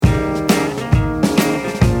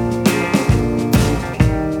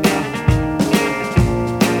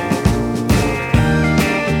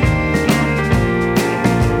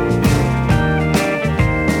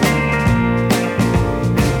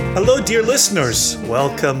dear listeners.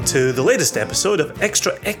 Welcome to the latest episode of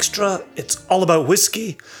Extra Extra. It's all about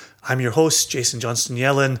whiskey. I'm your host, Jason Johnston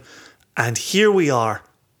Yellen, and here we are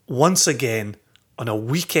once again on a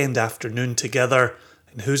weekend afternoon together.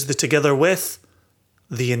 And who's the together with?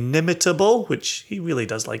 The inimitable, which he really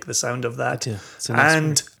does like the sound of that. I do. It's a nice and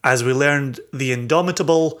word. as we learned, the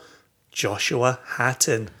indomitable Joshua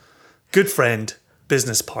Hatton. Good friend,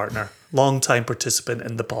 business partner, long-time participant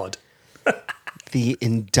in the pod. The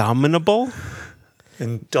indomitable?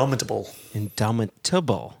 Indomitable.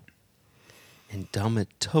 Indomitable.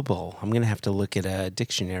 Indomitable. I'm going to have to look at a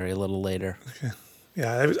dictionary a little later.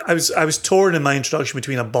 Yeah, I was torn in my introduction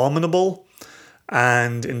between abominable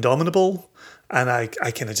and indomitable, and I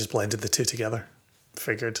kind of just blended the two together.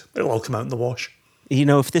 Figured it'll all come out in the wash. You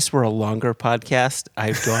know, if this were a longer podcast,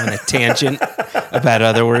 I'd go on a tangent about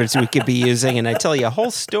other words we could be using, and I tell you a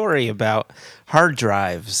whole story about hard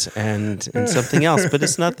drives and something else, but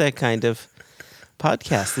it's not that kind of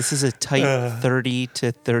podcast. This is a tight 30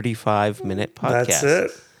 to 35 minute podcast. That's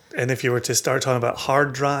it. And if you were to start talking about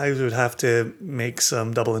hard drives, we'd have to make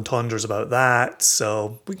some double entendres about that.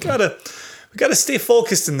 So we gotta stay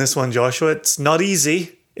focused in this one, Joshua. It's not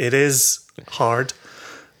easy. It is hard.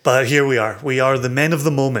 But here we are. We are the men of the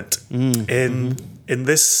moment in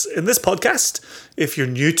this podcast. If you're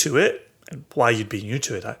new to it, and why you'd be new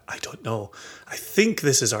to it, I don't know. I think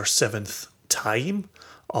this is our 7th time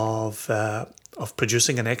of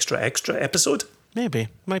producing an extra episode. Maybe.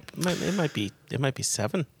 It might be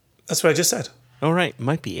 7. That's what I just said. All right.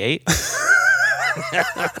 Might be 8.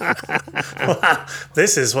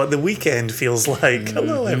 This is what the weekend feels like.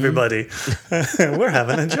 Hello, everybody. We're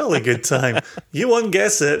having a jolly good time. You won't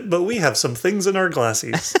guess it, but we have some things in our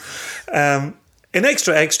glasses. In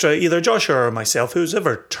Extra Extra, either Joshua or myself, whose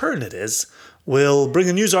ever turn it is, will bring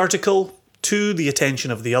a news article to the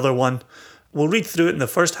attention of the other one. We'll read through it in the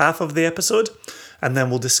first half of the episode, and then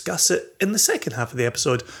we'll discuss it in the second half of the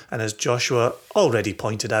episode. And as Joshua already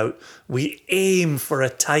pointed out, we aim for a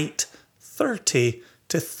tight 30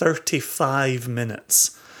 to 35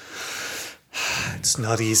 minutes. It's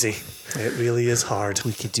not easy. It really is hard.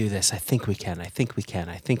 We could do this. I think we can.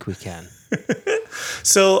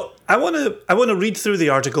 So I want to read through the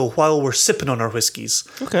article while we're sipping on our whiskies.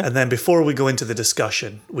 Okay. And then before we go into the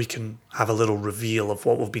discussion, we can have a little reveal of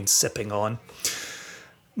what we've been sipping on.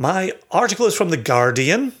 My article is from The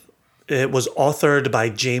Guardian. It was authored by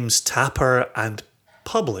James Tapper and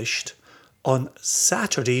published on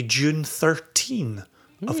Saturday, June 13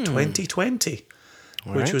 of 2020,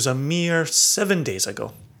 which was a mere 7 days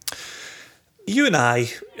ago. You and I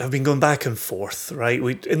have been going back and forth, right?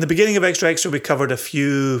 In the beginning of Extra Extra, we covered a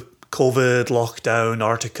few COVID lockdown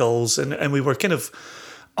articles, and we were kind of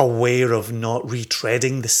aware of not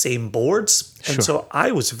retreading the same boards. Sure. And so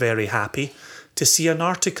I was very happy to see an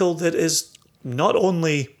article that is not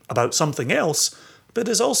only about something else, but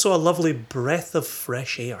is also a lovely breath of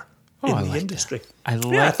fresh air in the industry. I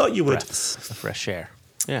thought you would. Breaths of fresh air.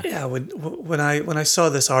 Yeah. When I saw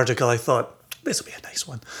this article, I thought this will be a nice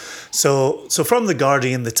one. So from The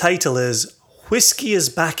Guardian, the title is "Whiskey is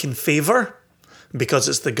Back in Favour." Because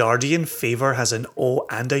it's The Guardian, favour has an O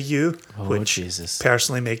and a U, which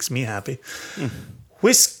personally makes me happy.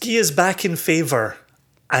 Whiskey is back in favour,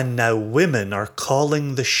 and now women are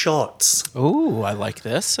calling the shots. Oh, I like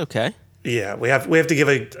this. Okay. Yeah, we have to give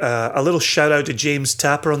a little shout out to James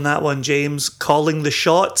Tapper on that one. James, calling the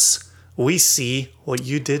shots. We see what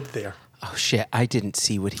you did there. Oh shit! I didn't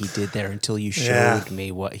see what he did there until you showed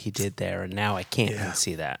me what he did there, and now I can't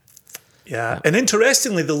unsee that. Yeah, and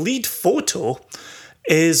interestingly, the lead photo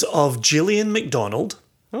is of Gillian MacDonald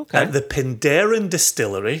at the Penderyn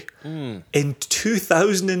Distillery in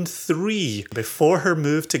 2003, before her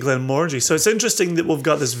move to Glenmorangie. So it's interesting that we've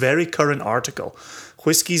got this very current article.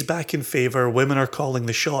 Whiskey's back in favour, women are calling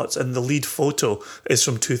the shots, and the lead photo is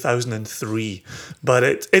from 2003. But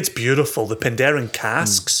it's beautiful. The Penderyn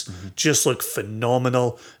casks just look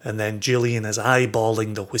phenomenal, and then Gillian is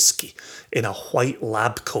eyeballing the whiskey in a white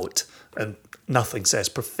lab coat, and nothing says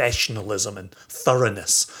professionalism and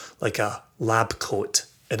thoroughness like a lab coat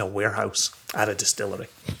in a warehouse at a distillery.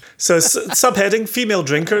 So subheading, female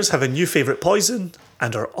drinkers have a new favourite poison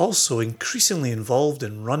and are also increasingly involved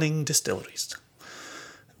in running distilleries.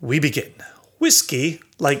 We begin. Whiskey,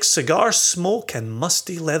 like cigar smoke and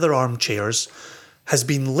musty leather armchairs, has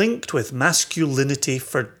been linked with masculinity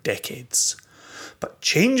for decades. But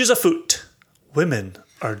change is afoot. Women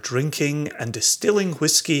are drinking and distilling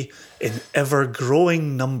whiskey in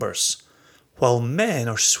ever-growing numbers, while men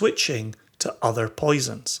are switching to other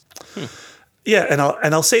poisons. Yeah,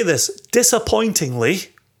 and I'll say this, disappointingly,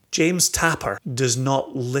 James Tapper does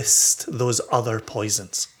not list those other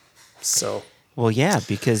poisons. So, Well, yeah,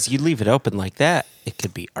 because you leave it open like that, it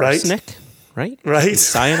could be arsenic, right? Right.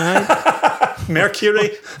 Cyanide.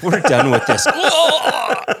 mercury. We're done with this.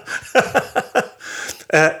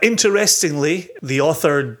 Interestingly, the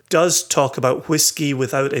author does talk about whiskey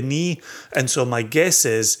without an E, and so my guess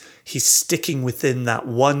is he's sticking within that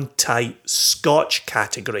one tight Scotch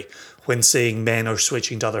category when saying men are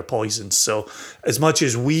switching to other poisons. So as much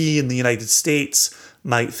as we in the United States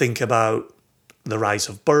might think about the rise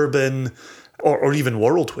of bourbon or even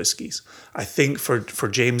world whiskies, I think for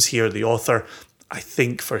James here, the author, I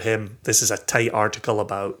think for him, this is a tight article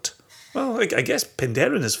about, well, I guess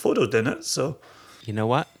Penderyn is photoed in it, so... You know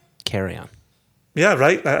what? Carry on. Yeah,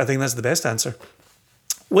 right. I think that's the best answer.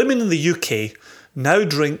 Women in the UK now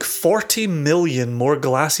drink 40 million more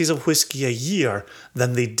glasses of whiskey a year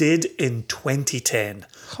than they did in 2010.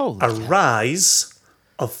 Holy a cow. rise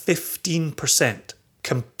of 15%,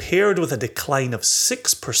 compared with a decline of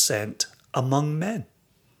 6% among men.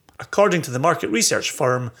 According to the market research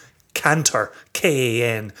firm Kantar,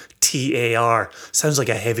 Kantar. Sounds like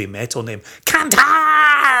a heavy metal name.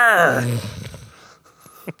 Kantar!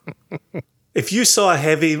 If you saw a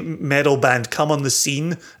heavy metal band come on the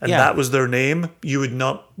scene and that was their name, you would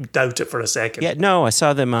not doubt it for a second. Yeah, no, I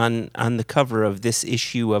saw them on the cover of this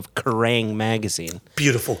issue of Kerrang! Magazine.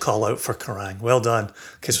 Beautiful call out for Kerrang! Well done.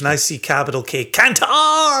 Because when I see capital K,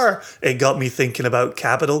 Kantar, it got me thinking about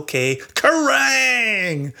capital K,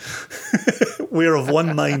 Kerrang! We're of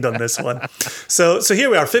one mind on this one. So here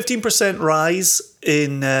we are, 15% rise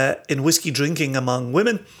in whiskey drinking among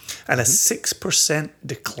women and a 6%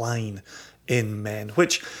 decline in men,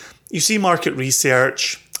 which you see market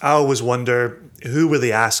research. I always wonder, who were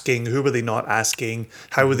they asking? Who were they not asking?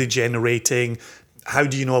 How were they generating? How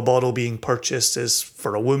do you know a bottle being purchased is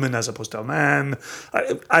for a woman as opposed to a man?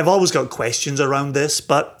 I've always got questions around this,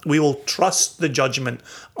 but we will trust the judgment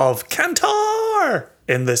of Kantar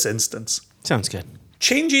in this instance. Sounds good.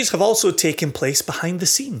 Changes have also taken place behind the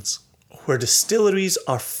scenes, where distilleries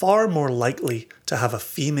are far more likely to have a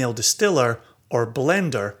female distiller or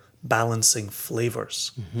blender balancing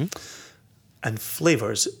flavours. Mm-hmm. And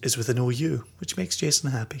flavours is with an OU, which makes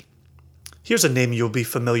Jason happy. Here's a name you'll be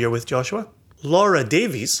familiar with, Joshua. Laura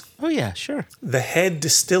Davies. Oh, yeah, sure. The head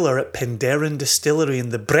distiller at Penderyn Distillery in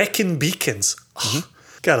the Brecon Beacons. Oh,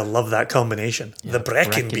 gotta love that combination. Yeah, the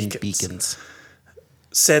Brecon Beacons.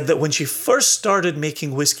 Said that when she first started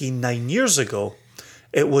making whiskey 9 years ago,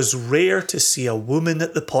 it was rare to see a woman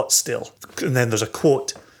at the pot still. And then there's a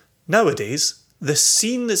quote. Nowadays, the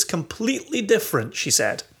scene is completely different, she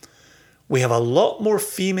said. We have a lot more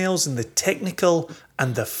females in the technical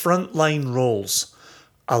and the frontline roles.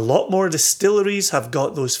 A lot more distilleries have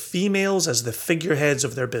got those females as the figureheads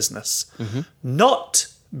of their business. Not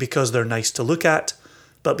because they're nice to look at,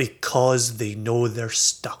 but because they know their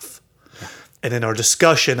stuff. And in our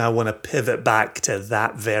discussion, I want to pivot back to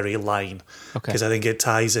that very line. Because I think it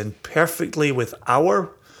ties in perfectly with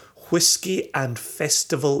our whiskey and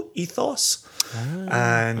festival ethos.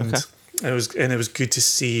 And it was good to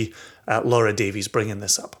see Laura Davies bringing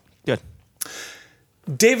this up. Good.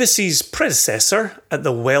 Davies's predecessor at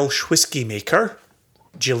the Welsh whiskey maker,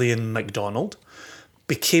 Gillian MacDonald,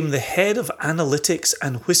 became the head of analytics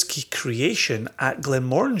and whiskey creation at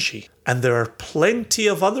Glenmorangie. And there are plenty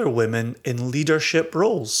of other women in leadership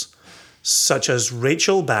roles, such as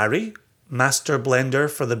Rachel Barry, master blender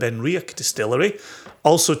for the Benriach distillery.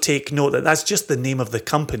 Also take note that that's just the name of the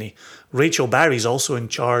company. Rachel Barry's also in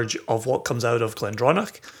charge of what comes out of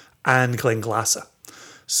Glendronach and Glenglassa.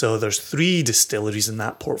 So there's 3 distilleries in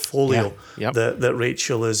that portfolio that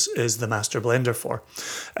Rachel is the master blender for.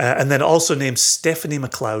 And then also named Stephanie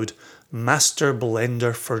MacLeod, master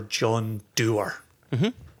blender for John Dewar.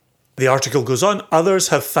 The article goes on. Others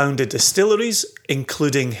have founded distilleries,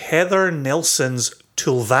 including Heather Nelson's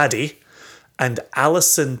Tulvadi and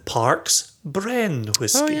Alison Park's Bren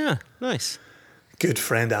whiskey. Oh, yeah. Nice. Good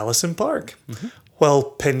friend Alison Park.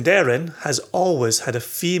 Well, Penderyn has always had a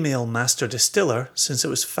female master distiller since it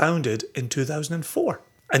was founded in 2004.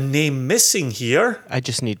 A name missing here. I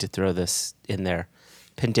just need to throw this in there.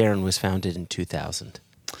 Penderyn was founded in 2000.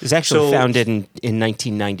 It was actually founded in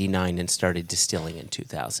 1999 and started distilling in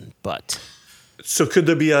 2000, but... So could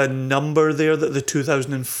there be a number there that the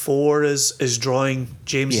 2004 is drawing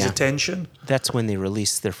James's attention? That's when they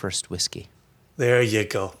released their first whiskey. There you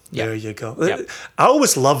go. There you go. Yep. I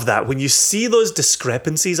always love that. When you see those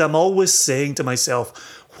discrepancies, I'm always saying to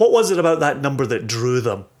myself, what was it about that number that drew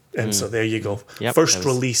them? And so there you go. Yep, First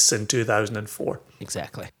release in 2004.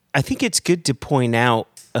 Exactly. I think it's good to point out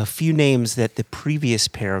a few names that the previous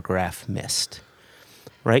paragraph missed.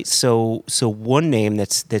 right? So one name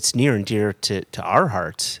that's near and dear to our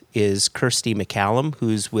hearts is Kirsty MacCallum,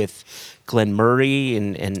 who's with Glen Murray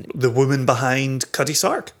and the woman behind Cutty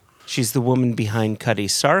Sark. She's the woman behind Cutty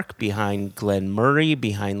Sark, behind Glen Murray,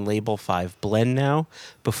 behind Label 5 Blend now.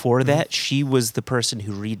 Before that, she was the person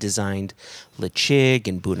who redesigned Lechig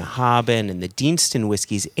and Bunnahabhain and the Deanston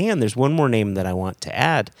whiskies. And there's one more name that I want to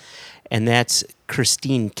add, and that's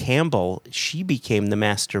Christine Campbell. She became the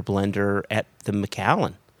master blender at the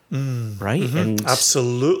Macallan, right? Mm-hmm. And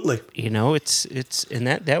absolutely, it's and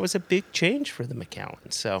that was a big change for the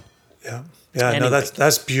Macallan. So yeah. Anyway. No,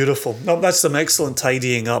 that's beautiful. No, that's some excellent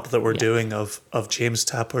tidying up that we're doing of James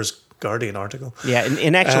Tapper's Guardian article. Yeah,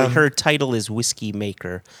 and actually her title is Whiskey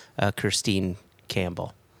Maker, Christine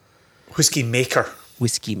Campbell. Whiskey Maker.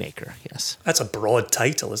 Whiskey Maker, yes. That's a broad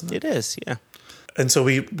title, isn't it? It is, yeah. And so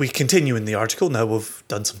we continue in the article. Now we've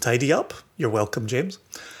done some tidy up. You're welcome, James.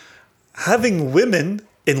 Having women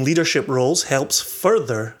in leadership roles helps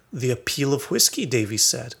further the appeal of whiskey, Davies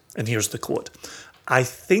said. And here's the quote. I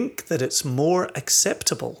think that it's more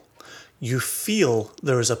acceptable. You feel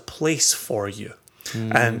there is a place for you.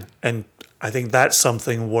 And I think that's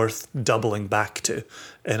something worth doubling back to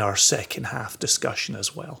in our second half discussion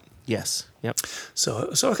as well. Yes. Yep.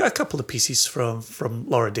 So a couple of pieces from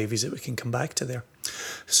Laura Davies that we can come back to there.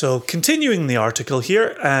 So continuing the article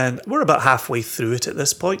here, and we're about halfway through it at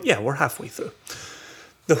this point. Yeah, we're halfway through.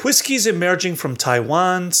 The whiskies emerging from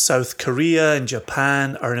Taiwan, South Korea, and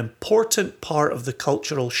Japan are an important part of the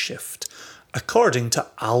cultural shift, according to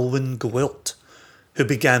Alwyn Gwilt, who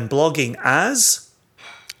began blogging as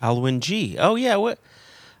Alwyn G. Oh yeah, what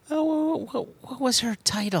was her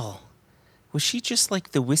title? Was she just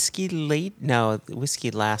like the whiskey late? No, the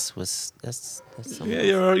whiskey lass was that's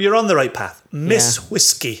yeah, you're on the right path. Miss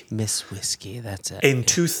Whiskey. Miss Whiskey, that's it. In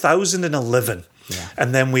 2011. Yeah.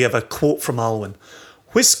 And then we have a quote from Alwyn.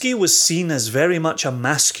 Whiskey was seen as very much a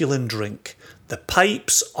masculine drink. The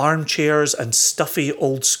pipes, armchairs, and stuffy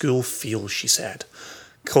old-school feel, she said.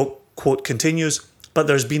 Quote continues, but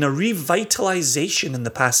there's been a revitalization in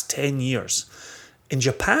the past 10 years. In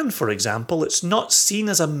Japan, for example, it's not seen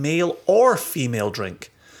as a male or female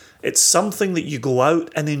drink. It's something that you go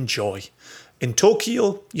out and enjoy. In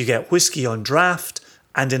Tokyo, you get whiskey on draft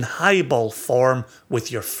and in highball form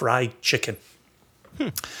with your fried chicken.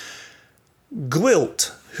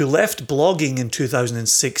 Gwilt, who left blogging in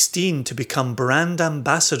 2016 to become brand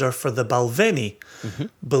ambassador for the Balvenie,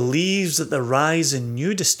 believes that the rise in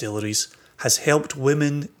new distilleries has helped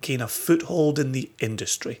women gain a foothold in the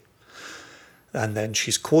industry. And then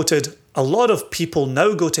she's quoted, a lot of people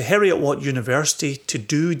now go to Heriot-Watt University to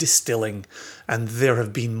do distilling, and there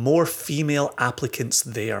have been more female applicants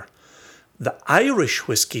there. The Irish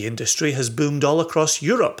whiskey industry has boomed all across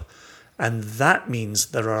Europe, and that means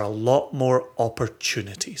there are a lot more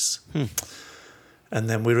opportunities. And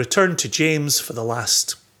then we return to James for the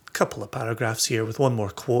last couple of paragraphs here with one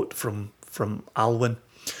more quote from Alwyn.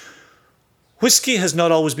 Whiskey has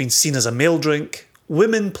not always been seen as a male drink.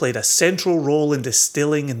 Women played a central role in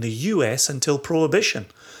distilling in the US until Prohibition.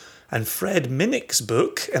 And Fred Minnick's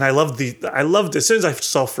book, and I loved as soon as I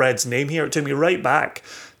saw Fred's name here, it took me right back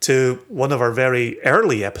to one of our very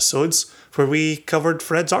early episodes where we covered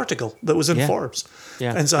Fred's article that was in Forbes.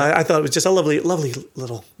 Yeah. And so I thought it was just a lovely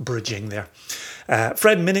little bridging there.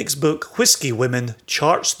 Fred Minnick's book, Whiskey Women,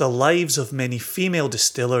 charts the lives of many female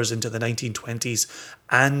distillers into the 1920s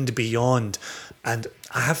and beyond. And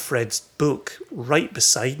I have Fred's book right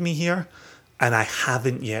beside me here, and I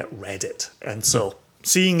haven't yet read it. And so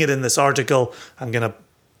seeing it in this article, I'm going to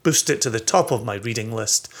boost it to the top of my reading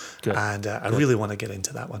list. Good. And I really want to get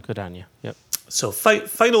into that one. Good on you. Yep. So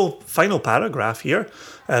final paragraph here.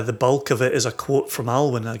 The bulk of it is a quote from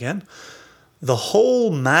Alwyn again. The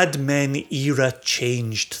whole Mad Men era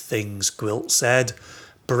changed things, Gwilt said.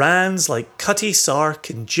 Brands like Cutty Sark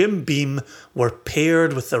and Jim Beam were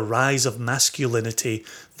paired with the rise of masculinity,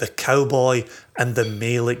 the cowboy and the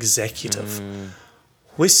male executive.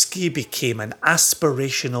 Whiskey became an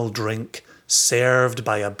aspirational drink served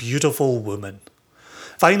by a beautiful woman.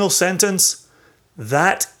 Final sentence.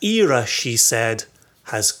 That era, she said,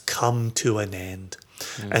 has come to an end.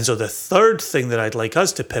 And so the third thing that I'd like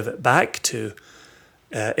us to pivot back to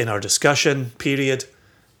in our discussion period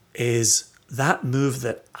is that move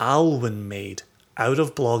that Alwyn made out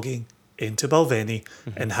of blogging into Balvenie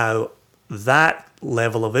and how that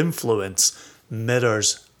level of influence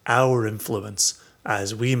mirrors our influence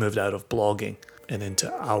as we moved out of blogging and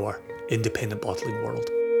into our independent bottling world.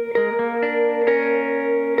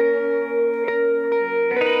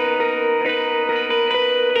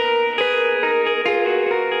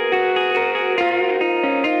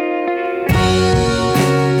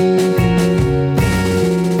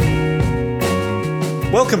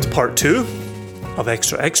 part 2 of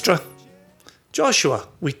Extra Extra. Joshua,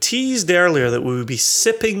 we teased earlier that we would be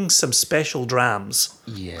sipping some special drams.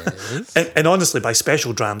 Yes. And honestly, by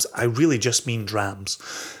special drams, I really just mean drams.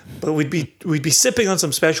 But we'd be sipping on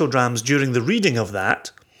some special drams during the reading of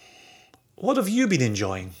that. What have you been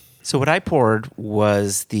enjoying? So what I poured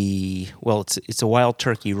was it's a Wild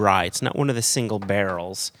Turkey rye. It's not one of the single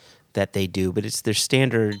barrels that they do, but it's their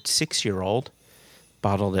standard 6-year-old,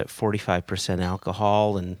 bottled at 45%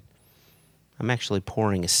 alcohol, and I'm actually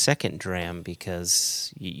pouring a second dram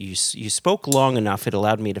because you spoke long enough. It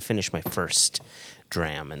allowed me to finish my first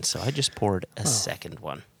dram, and so I just poured a second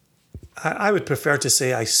one. I would prefer to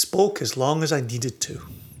say I spoke as long as I needed to.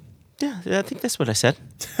 Yeah, I think that's what I said.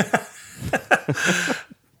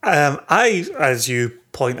 I, as you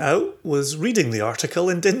point out, was reading the article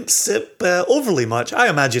and didn't sip overly much. I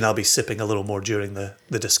imagine I'll be sipping a little more during the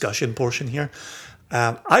discussion portion here.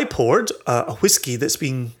 I poured a whiskey that's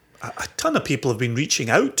been... A ton of people have been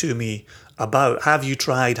reaching out to me about, have you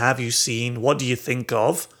tried, have you seen, what do you think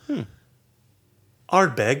of?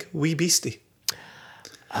 Ardbeg Wee Beastie.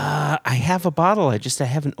 I have a bottle, I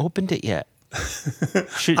haven't opened it yet.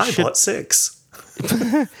 I bought 6.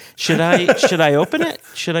 Should I open it?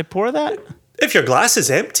 Should I pour that? If your glass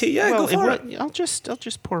is empty, go for it. I'll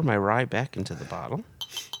just pour my rye back into the bottle.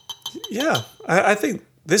 Yeah, I think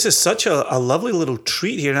this is such a lovely little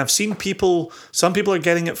treat here. And I've seen some people are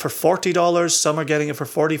getting it for $40, some are getting it for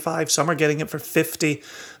 $45, some are getting it for $50.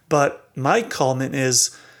 But my comment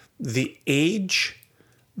is the age,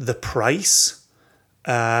 the price,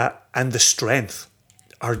 and the strength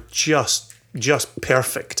are just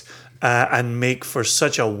perfect and make for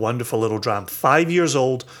such a wonderful little dram. 5 years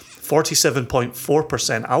old,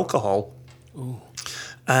 47.4% alcohol. Ooh.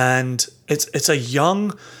 And it's a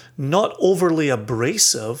young, not overly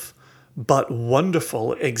abrasive, but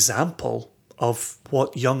wonderful example of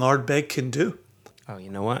what young Ardbeg can do. Oh, you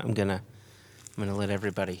know what? I'm gonna let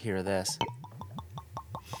everybody hear this.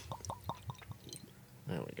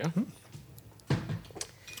 There we go.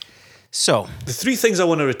 So the 3 things I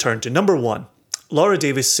want to return to. Number 1, Laura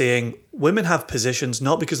Davis saying women have positions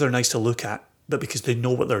not because they're nice to look at, but because they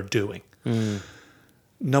know what they're doing.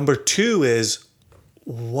 Number 2 is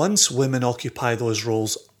once women occupy those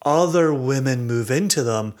roles, other women move into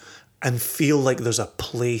them and feel like there's a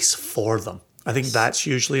place for them. I think that's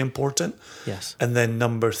usually important. Yes. And then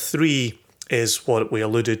number 3 is what we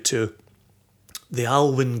alluded to, the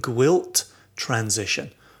Alwyn Gwilt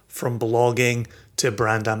transition from blogging to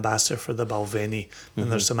brand ambassador for the Balvenie.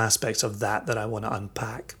 And there's some aspects of that I want to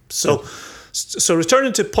unpack. So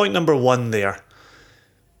returning to point number 1 there,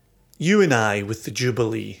 you and I with the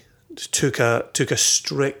Jubilee took a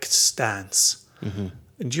strict stance.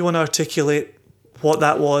 Do you want to articulate what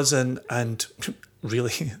that was and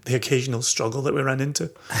really the occasional struggle that we ran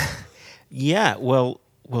into? Yeah, well,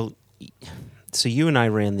 so you and I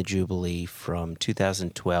ran the Jubilee from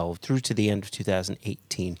 2012 through to the end of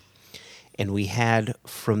 2018. And we had,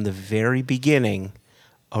 from the very beginning,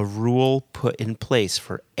 a rule put in place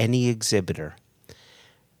for any exhibitor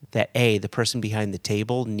that, A, the person behind the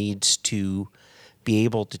table needs to be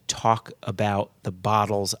able to talk about the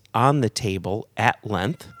bottles on the table at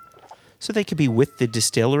length. So they could be with the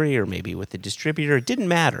distillery or maybe with the distributor. It didn't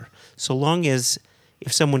matter. So long as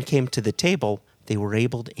if someone came to the table, they were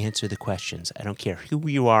able to answer the questions. I don't care who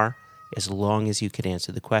you are, as long as you could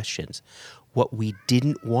answer the questions. What we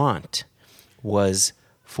didn't want was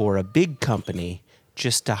for a big company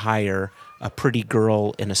just to hire a pretty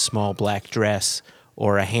girl in a small black dress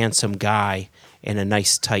or a handsome guy in a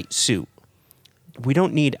nice tight suit. We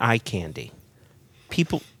don't need eye candy.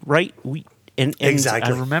 People, right?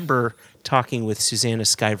 Exactly. I remember talking with Susanna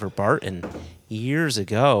Skyver Barton years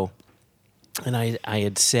ago, and I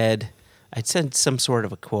had said some sort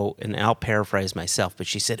of a quote, and I'll paraphrase myself, but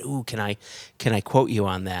she said, "Ooh, can I quote you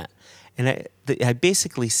on that?" And I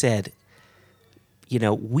basically said,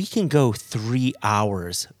 we can go 3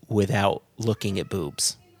 hours without looking at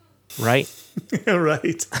boobs, right?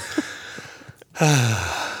 Right.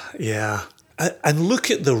 Yeah. And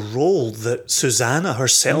look at the role that Susanna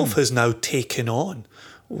herself has now taken on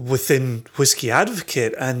within Whiskey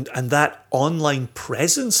Advocate and that online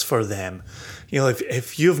presence for them.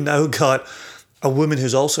 If you've now got a woman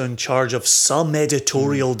who's also in charge of some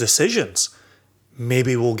editorial decisions,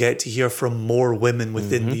 maybe we'll get to hear from more women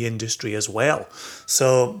within the industry as well.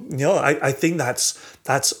 So, I think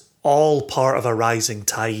that's all part of a rising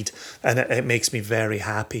tide, and it makes me very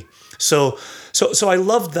happy. So I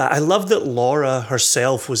love that. I love that Laura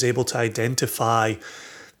herself was able to identify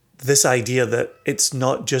this idea that it's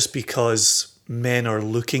not just because men are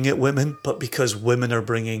looking at women, but because women are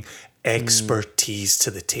bringing expertise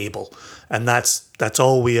to the table. And that's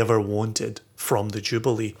all we ever wanted from the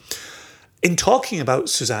Jubilee. In talking about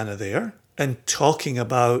Susanna there, and talking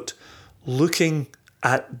about looking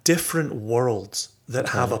at different worlds that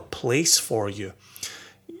have a place for you,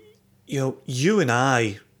 you and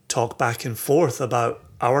I talk back and forth about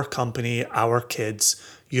our company, our kids.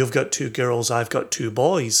 You've got 2 girls, I've got 2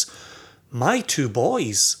 boys. My 2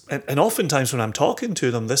 boys, and oftentimes when I'm talking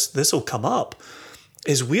to them, this will come up,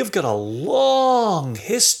 is we've got a long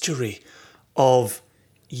history of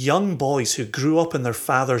young boys who grew up in their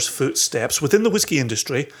father's footsteps within the whiskey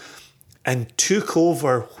industry and took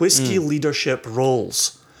over whiskey leadership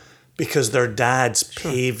roles because their dads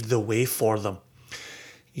paved the way for them.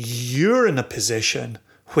 You're in a position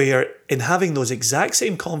where, in having those exact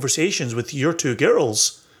same conversations with your 2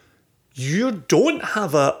 girls, you don't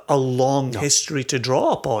have a long history to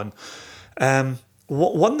draw upon.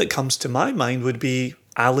 One that comes to my mind would be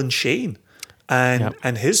Alan Shane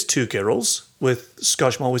and his 2 girls with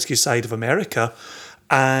Scotch Malt Whisky Side of America,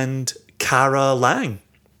 and Cara Lang,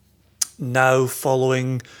 now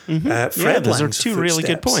following Fred those Lang's are 2 really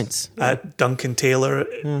good points. At Duncan Taylor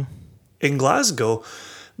in Glasgow.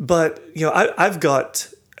 But, I've got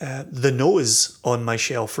The Nose on my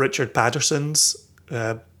shelf, Richard Patterson's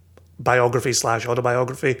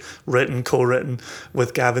biography/autobiography, co-written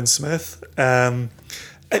with Gavin Smith. And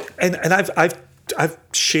I've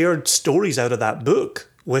shared stories out of that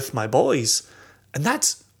book with my boys, and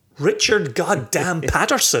that's Richard goddamn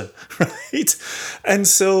Patterson, right? And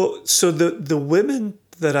so the women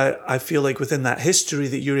that I feel like within that history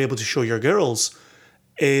that you're able to show your girls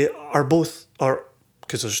are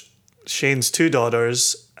because there's Shane's 2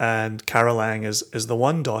 daughters and Cara Lang is the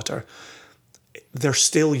 1 daughter. They're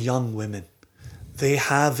still young women. They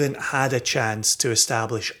haven't had a chance to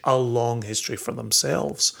establish a long history for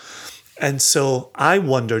themselves. And so I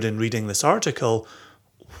wondered in reading this article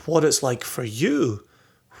what it's like for you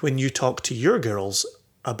when you talk to your girls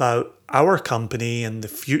about our company and the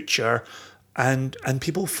future and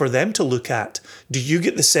people for them to look at. Do you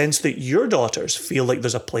get the sense that your daughters feel like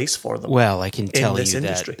there's a place for them? Well, I can tell you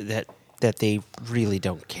that they really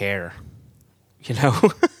don't care. They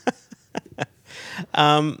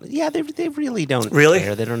really don't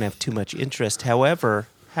care. They don't have too much interest. However,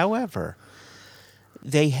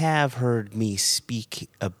 they have heard me speak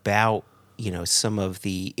about, some of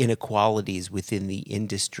the inequalities within the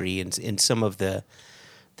industry and some of the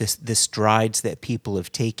strides that people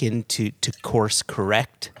have taken to course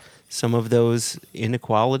correct some of those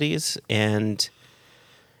inequalities. And,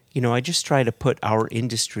 I just try to put our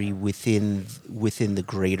industry within the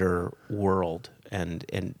greater world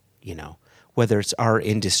and whether it's our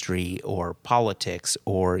industry or politics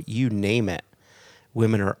or you name it,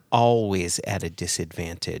 women are always at a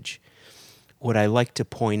disadvantage. What I like to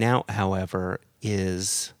point out, however,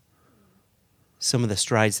 is some of the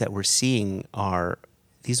strides that we're seeing are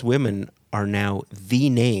these women are now the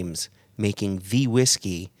names making the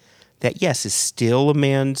whiskey that, yes, is still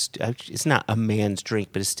it's not a man's drink,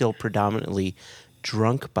 but it's still predominantly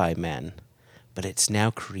drunk by men. But it's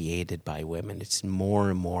now created by women. It's more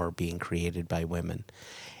and more being created by women.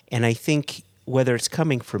 And I think whether it's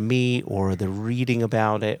coming from me or they're reading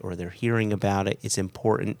about it or they're hearing about it, it's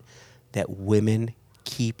important that women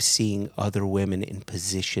keep seeing other women in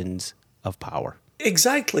positions of power.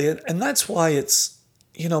 Exactly. And that's why it's,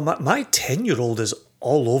 my 10-year-old is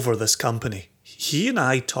all over this company. He and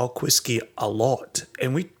I talk whiskey a lot,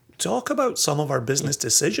 and we talk about some of our business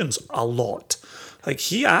decisions a lot. Like,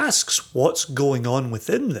 he asks what's going on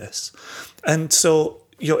within this. And so,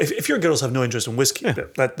 if your girls have no interest in whiskey,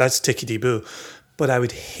 that's tickety-boo. But I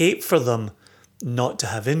would hate for them not to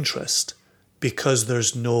have interest because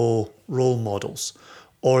there's no role models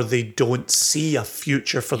or they don't see a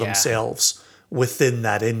future for themselves within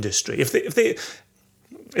that industry. If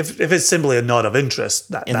it's simply a not of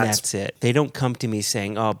interest, that's it. They don't come to me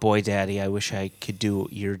saying, "Oh boy, Daddy, I wish I could do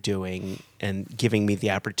what you're doing," and giving me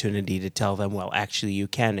the opportunity to tell them, "Well, actually, you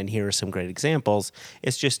can." And here are some great examples.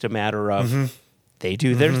 It's just a matter of they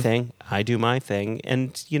do their thing, I do my thing,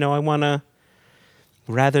 and I want to.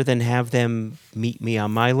 Rather than have them meet me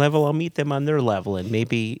on my level, I'll meet them on their level. And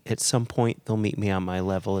maybe at some point they'll meet me on my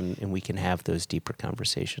level and we can have those deeper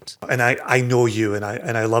conversations. And I know you and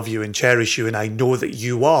I love you and cherish you. And I know that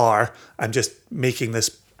you are, I'm just making this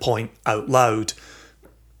point out loud,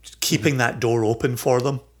 keeping that door open for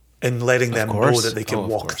them and letting them know that they can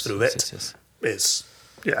walk through it is...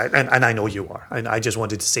 Yeah, and I know you are. And I just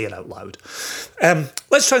wanted to say it out loud.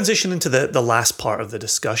 Let's transition into the last part of the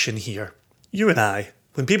discussion here. You and I,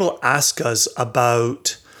 when people ask us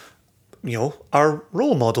about our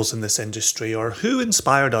role models in this industry, or who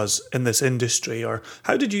inspired us in this industry, or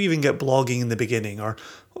how did you even get blogging in the beginning, or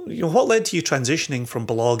what led to you transitioning from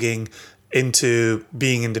blogging into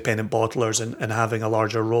being independent bottlers and having a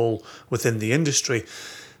larger role within the industry.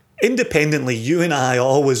 Independently, you and I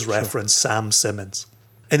always reference Sam Simmons.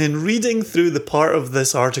 And in reading through the part of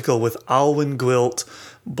this article with Alwyn Gwilt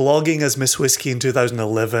blogging as Miss Whiskey in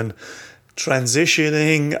 2011,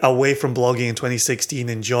 transitioning away from blogging in 2016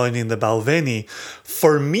 and joining the Balvenie,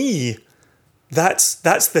 for me, that's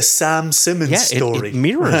the Sam Simmons story. It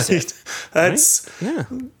mirrors right? it. That's right?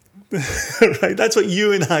 right. That's what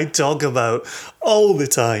you and I talk about all the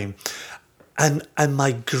time. And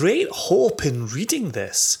my great hope in reading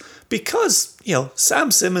this, because,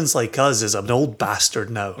 Sam Simmons, like us, is an old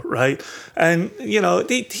bastard now, right? And,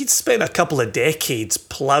 he'd spent a couple of decades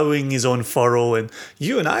ploughing his own furrow, and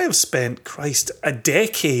you and I have spent, a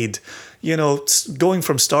decade, going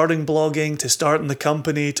from starting blogging to starting the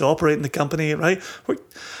company to operating the company, right?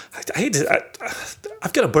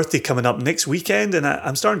 I've got a birthday coming up next weekend, and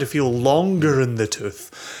I'm starting to feel longer in the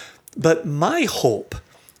tooth. But my hope,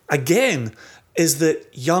 again, is that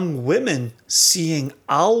young women seeing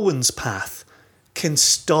Alwyn's path can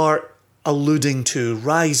start alluding to,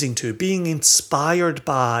 rising to, being inspired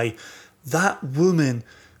by that woman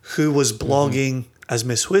who was blogging as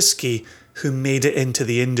Miss Whiskey, who made it into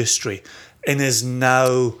the industry and is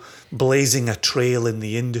now blazing a trail in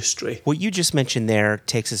the industry. What you just mentioned there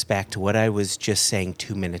takes us back to what I was just saying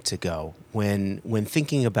 2 minutes ago. When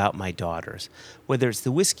thinking about my daughters, whether it's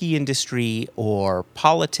the whiskey industry or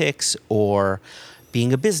politics or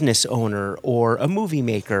being a business owner or a movie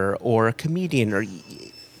maker or a comedian or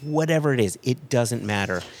whatever it is, it doesn't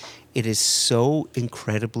matter. It is so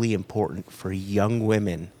incredibly important for young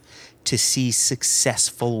women to see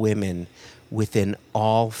successful women within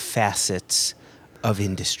all facets of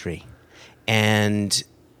industry. And,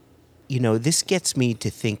 this gets me to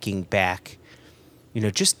thinking back,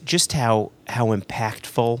 just how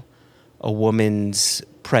impactful a woman's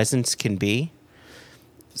presence can be.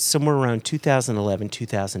 Somewhere around 2011,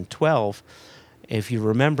 2012, if you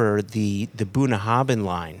remember the Bunnahabhain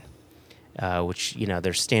line, which,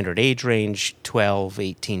 their standard age range, 12,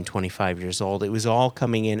 18, 25 years old, it was all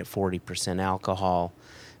coming in at 40% alcohol,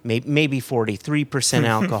 maybe 43%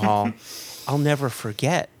 alcohol. I'll never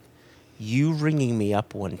forget you ringing me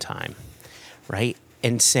up one time, right?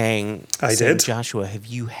 And saying, Joshua, have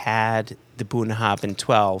you had the Bunnahabhain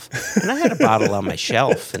 12? And I had a bottle on my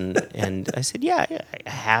shelf, and I said, yeah, I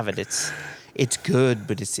have it. It's good,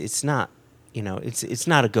 but it's not, it's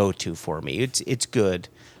not a go-to for me. It's good,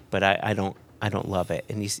 but I don't love it.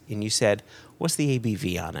 And you said, what's the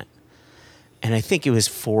ABV on it? And I think it was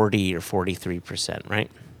 40 or 43%, right?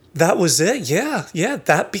 That was it, yeah.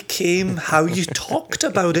 That became how you talked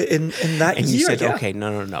about it in that and year. And you said, okay,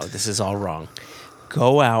 no, this is all wrong.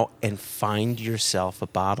 Go out and find yourself a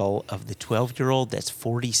bottle of the 12-year-old that's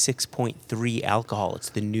 46.3 alcohol. It's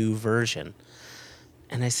the new version.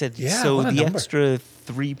 And I said, so the extra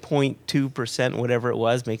 3.2%, whatever it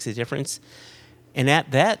was, makes a difference? And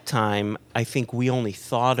at that time, I think we only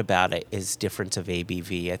thought about it as difference of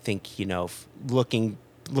ABV. I think, looking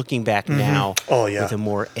back now with a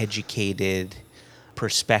more educated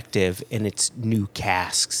perspective, and it's new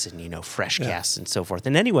casks and, fresh casks and so forth.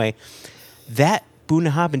 And anyway, that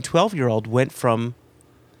Bunnahabhain 12-year-old went from,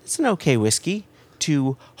 it's an okay whiskey,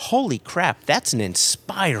 to, holy crap, that's an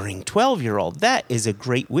inspiring 12-year-old. That is a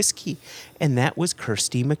great whiskey. And that was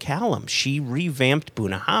Kirsty MacCallum. She revamped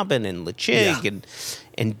Bunnahabhain and Lechig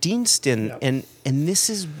and Deanston. And this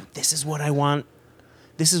is what I want.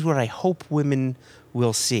 This is what I hope women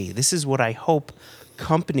will see. This is what I hope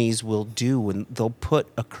companies will do when they'll put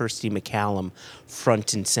a Kirsty MacCallum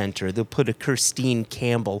front and center. They'll put a Christine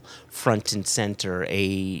Campbell front and center,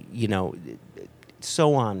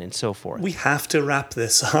 so on and so forth. We have to wrap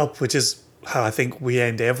this up, which is how I think we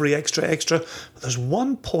end every extra. But there's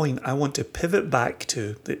one point I want to pivot back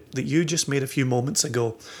to that you just made a few moments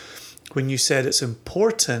ago when you said it's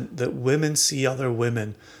important that women see other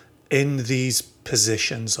women in these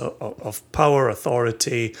positions of power,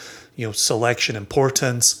 authority, selection,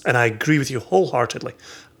 importance. And I agree with you wholeheartedly.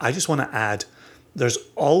 I just want to add, there's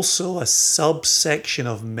also a subsection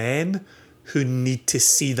of men who need to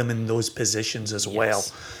see them in those positions as well.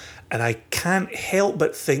 And I can't help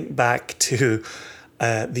but think back to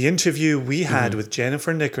the interview we had with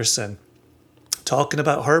Jennifer Nickerson talking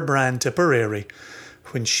about her brand Tipperary,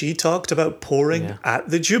 when she talked about pouring at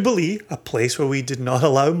the Jubilee, a place where we did not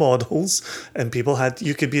allow models, and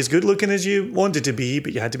you could be as good looking as you wanted to be,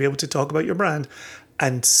 but you had to be able to talk about your brand.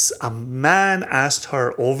 And a man asked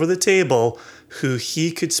her over the table who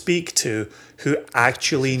he could speak to, who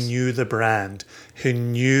actually knew the brand, who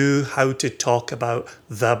knew how to talk about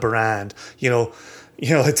the brand.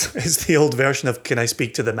 It's the old version of, can I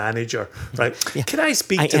speak to the manager, right? Yeah. Can I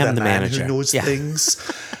speak to the man manager who knows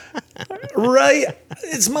things? Right?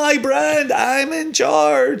 It's my brand. I'm in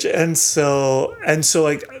charge. And so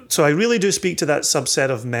I really do speak to that subset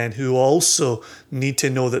of men who also need to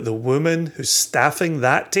know that the woman who's staffing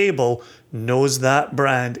that table knows that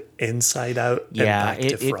brand inside out and back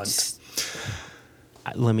to front.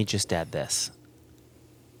 Let me just add this.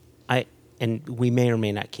 And we may or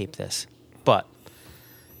may not keep this, but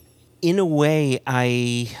in a way,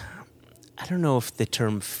 I don't know if the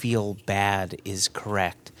term feel bad is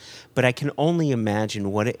correct, but I can only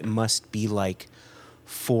imagine what it must be like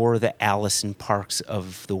for the Allison Parks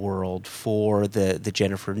of the world, for the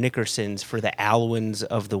Jennifer Nickersons, for the Alwyns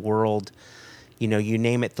of the world. You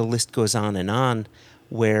name it, the list goes on,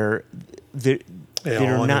 where they're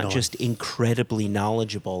not just incredibly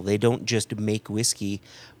knowledgeable. They don't just make whiskey,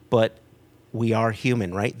 but we are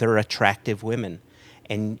human, right? They're attractive women.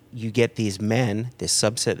 And you get these men, this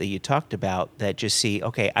subset that you talked about, that just see,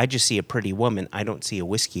 I just see a pretty woman. I don't see a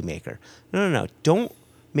whiskey maker. No. Don't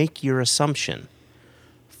make your assumption.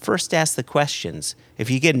 First ask the questions. If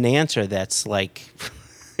you get an answer that's like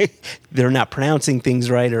they're not pronouncing things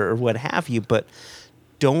right or what have you, but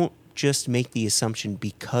don't just make the assumption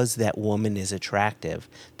because that woman is attractive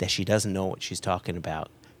that she doesn't know what she's talking about.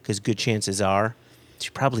 Because good chances are she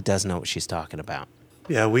probably does know what she's talking about.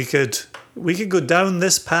 Yeah, we could go down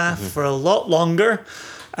this path for a lot longer.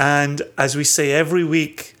 And as we say every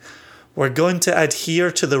week, we're going to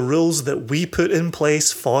adhere to the rules that we put in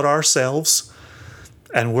place for ourselves.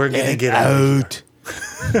 And we're going to get out.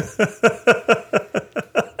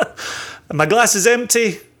 My glass is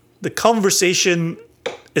empty. The conversation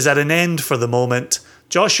is at an end for the moment.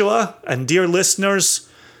 Joshua and dear listeners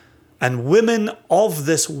and women of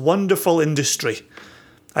this wonderful industry,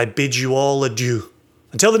 I bid you all adieu.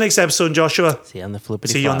 Until the next episode, Joshua. See you on the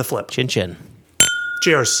flippity See you on the flip. Chin chin.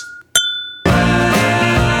 Cheers.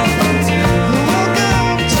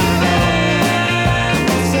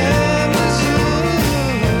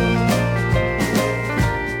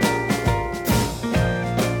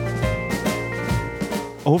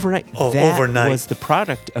 Overnight. That was the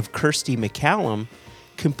product of Kirsty MacCallum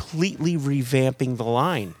completely revamping the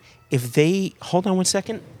line. If they... Hold on one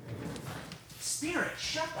second. Spirit,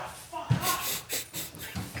 shut the fuck up.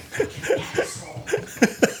 Asshole.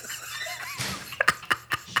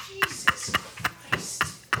 Jesus Christ.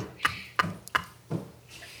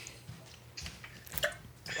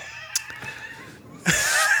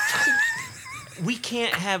 We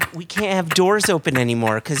can't have doors open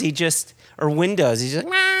anymore because he just... Or windows. He's just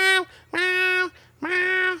meow, meow,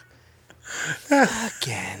 meow.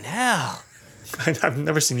 Fucking hell. I've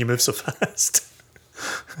never seen you move so fast.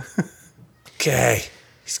 Okay.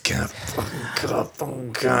 He's gonna fuck up. Oh,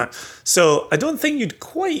 God. So I don't think you'd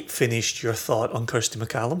quite finished your thought on Kirsty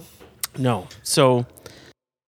MacCallum. No. So